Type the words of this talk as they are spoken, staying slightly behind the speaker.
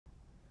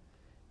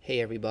Hey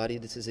everybody,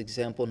 this is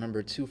example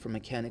number 2 for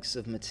mechanics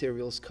of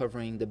materials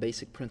covering the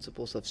basic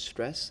principles of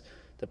stress.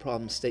 The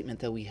problem statement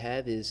that we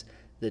have is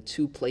the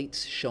two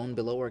plates shown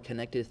below are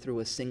connected through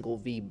a single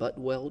V butt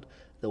weld.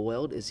 The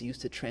weld is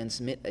used to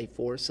transmit a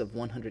force of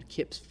 100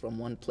 kips from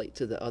one plate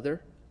to the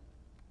other.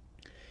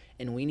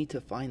 And we need to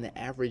find the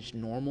average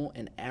normal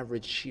and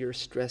average shear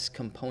stress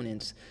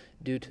components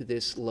due to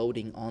this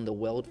loading on the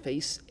weld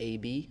face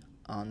AB,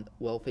 on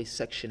weld face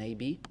section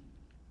AB.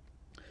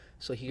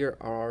 So here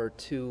are our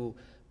two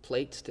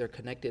plates. They're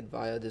connected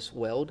via this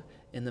weld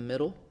in the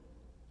middle,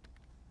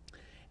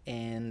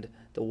 and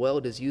the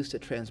weld is used to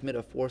transmit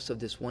a force of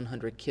this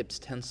 100 kips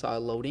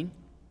tensile loading,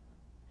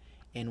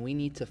 and we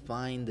need to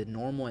find the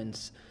normal and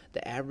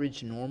the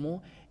average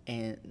normal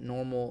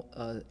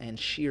and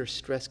shear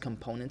stress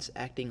components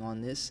acting on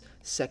this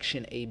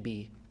section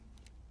AB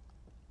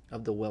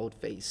of the weld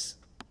face.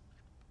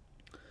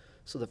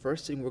 So the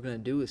first thing we're going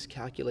to do is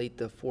calculate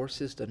the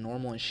forces, the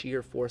normal and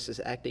shear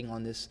forces acting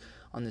on this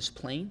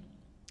plane.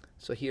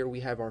 So here we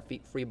have our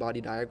free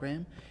body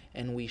diagram,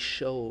 and we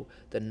show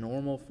the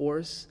normal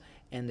force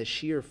and the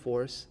shear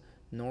force,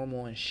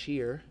 normal and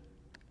shear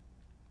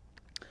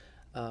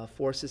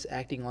forces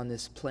acting on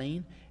this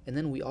plane. And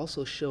then we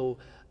also show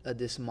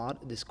this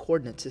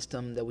coordinate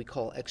system that we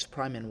call x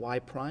prime and y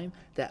prime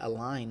that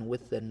align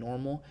with the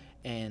normal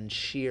and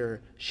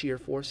shear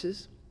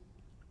forces.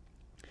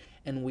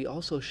 And we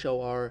also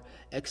show our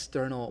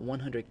external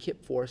 100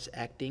 kip force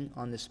acting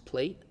on this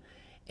plate,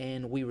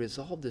 and we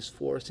resolve this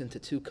force into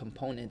two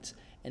components,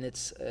 and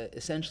it's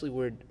essentially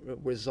we're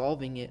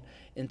resolving it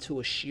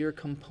into a shear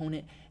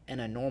component and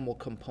a normal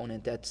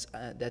component that's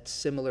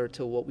similar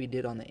to what we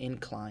did on the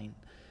incline.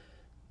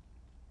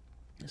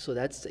 So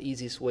that's the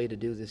easiest way to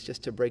do this,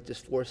 just to break this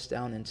force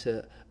down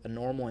into a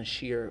normal and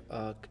shear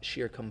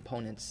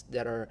components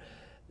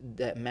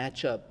that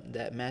match up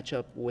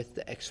with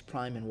the x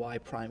prime and y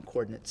prime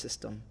coordinate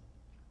system.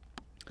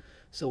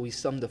 So we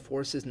sum the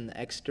forces in the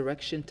x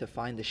direction to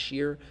find the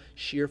shear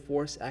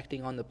force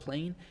acting on the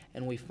plane,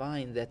 and we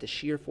find that the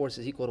shear force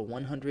is equal to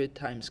 100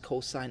 times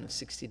cosine of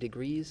 60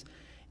 degrees,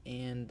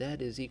 and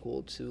that is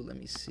equal to, let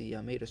me see,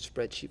 I made a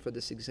spreadsheet for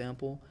this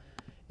example.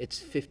 It's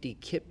 50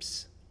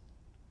 kips.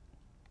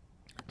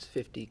 It's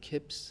 50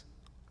 kips.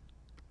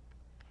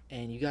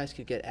 And you guys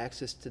could get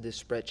access to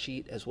this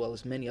spreadsheet as well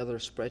as many other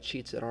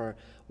spreadsheets at our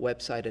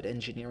website at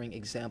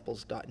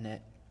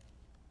EngineeringExamples.net.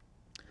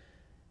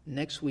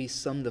 Next, we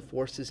sum the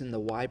forces in the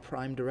y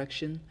prime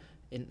direction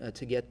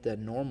to get the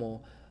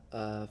normal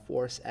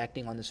force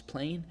acting on this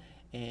plane,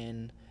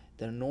 and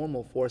the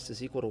normal force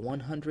is equal to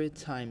 100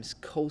 times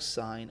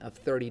cosine of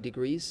 30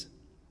 degrees.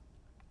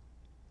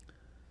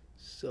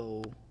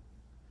 So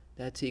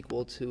that's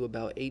equal to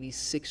about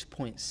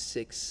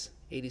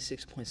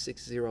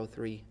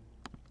 86.603.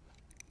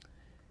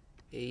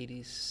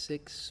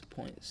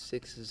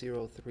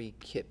 86.603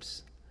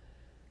 kips.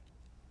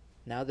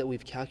 Now that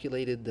we've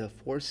calculated the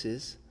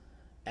forces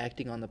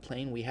acting on the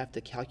plane, we have to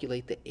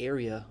calculate the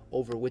area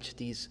over which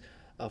these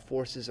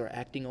forces are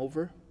acting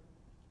over.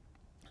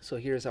 So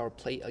here's our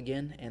plate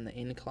again and the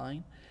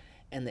incline,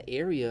 and the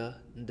area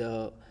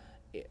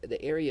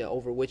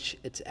over which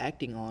it's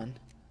acting on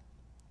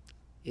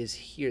is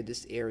here,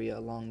 this area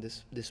along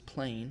this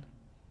plane.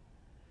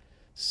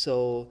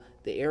 So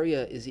the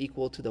area is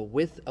equal to the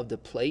width of the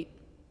plate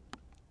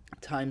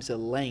times the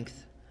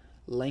length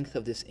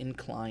of this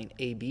incline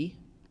AB.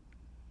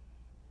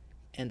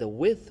 And the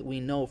width we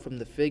know from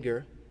the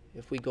figure,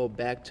 if we go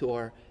back to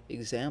our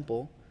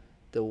example,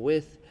 the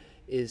width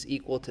is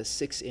equal to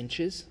 6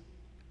 inches.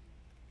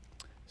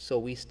 So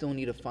we still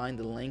need to find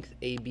the length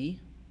AB.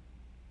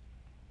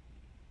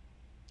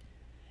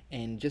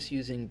 And just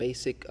using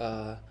basic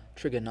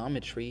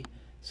trigonometry,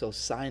 so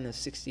sine of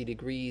 60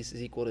 degrees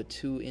is equal to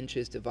 2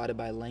 inches divided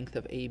by length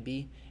of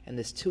AB, and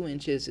this 2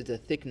 inches is the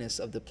thickness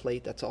of the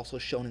plate that's also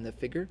shown in the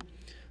figure.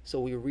 So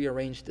we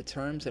rearrange the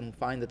terms and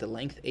find that the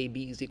length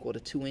AB is equal to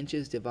 2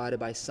 inches divided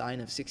by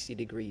sine of 60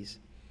 degrees.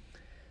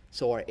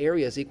 So our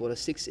area is equal to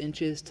 6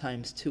 inches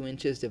times 2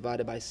 inches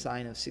divided by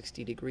sine of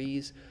 60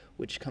 degrees,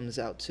 which comes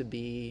out to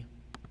be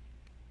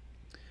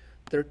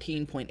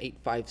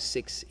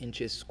 13.856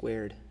 inches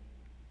squared.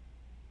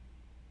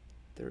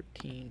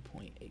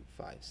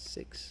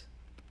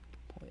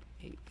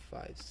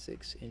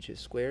 13.856 inches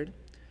squared.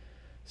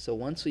 So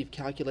once we've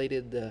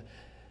calculated the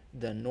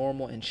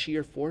normal and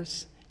shear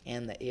force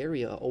and the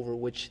area over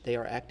which they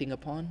are acting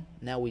upon,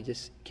 now we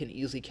just can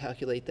easily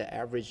calculate the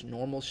average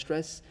normal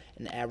stress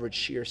and average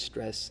shear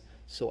stress.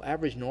 So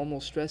average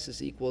normal stress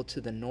is equal to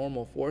the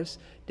normal force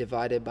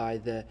divided by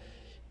the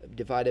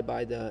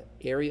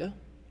area,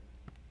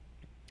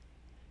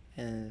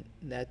 and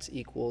that's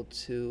equal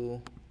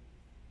to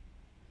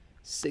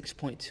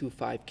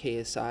 6.25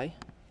 KSI.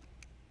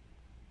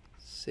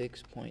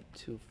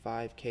 6.25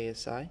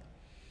 KSI.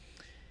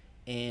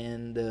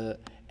 And the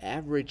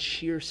average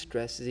shear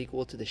stress is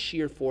equal to the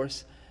shear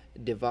force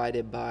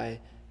divided by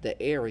the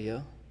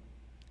area,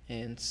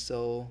 and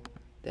so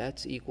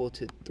that's equal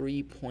to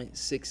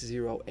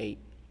 3.608.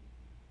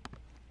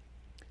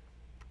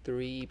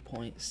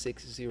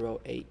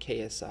 3.608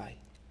 KSI.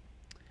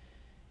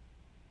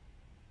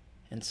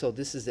 And so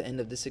this is the end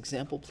of this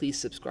example. Please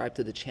subscribe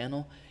to the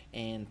channel,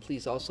 and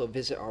please also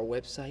visit our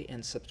website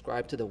and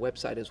subscribe to the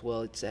website as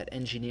well. It's at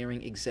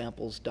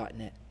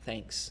EngineeringExamples.net.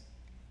 Thanks.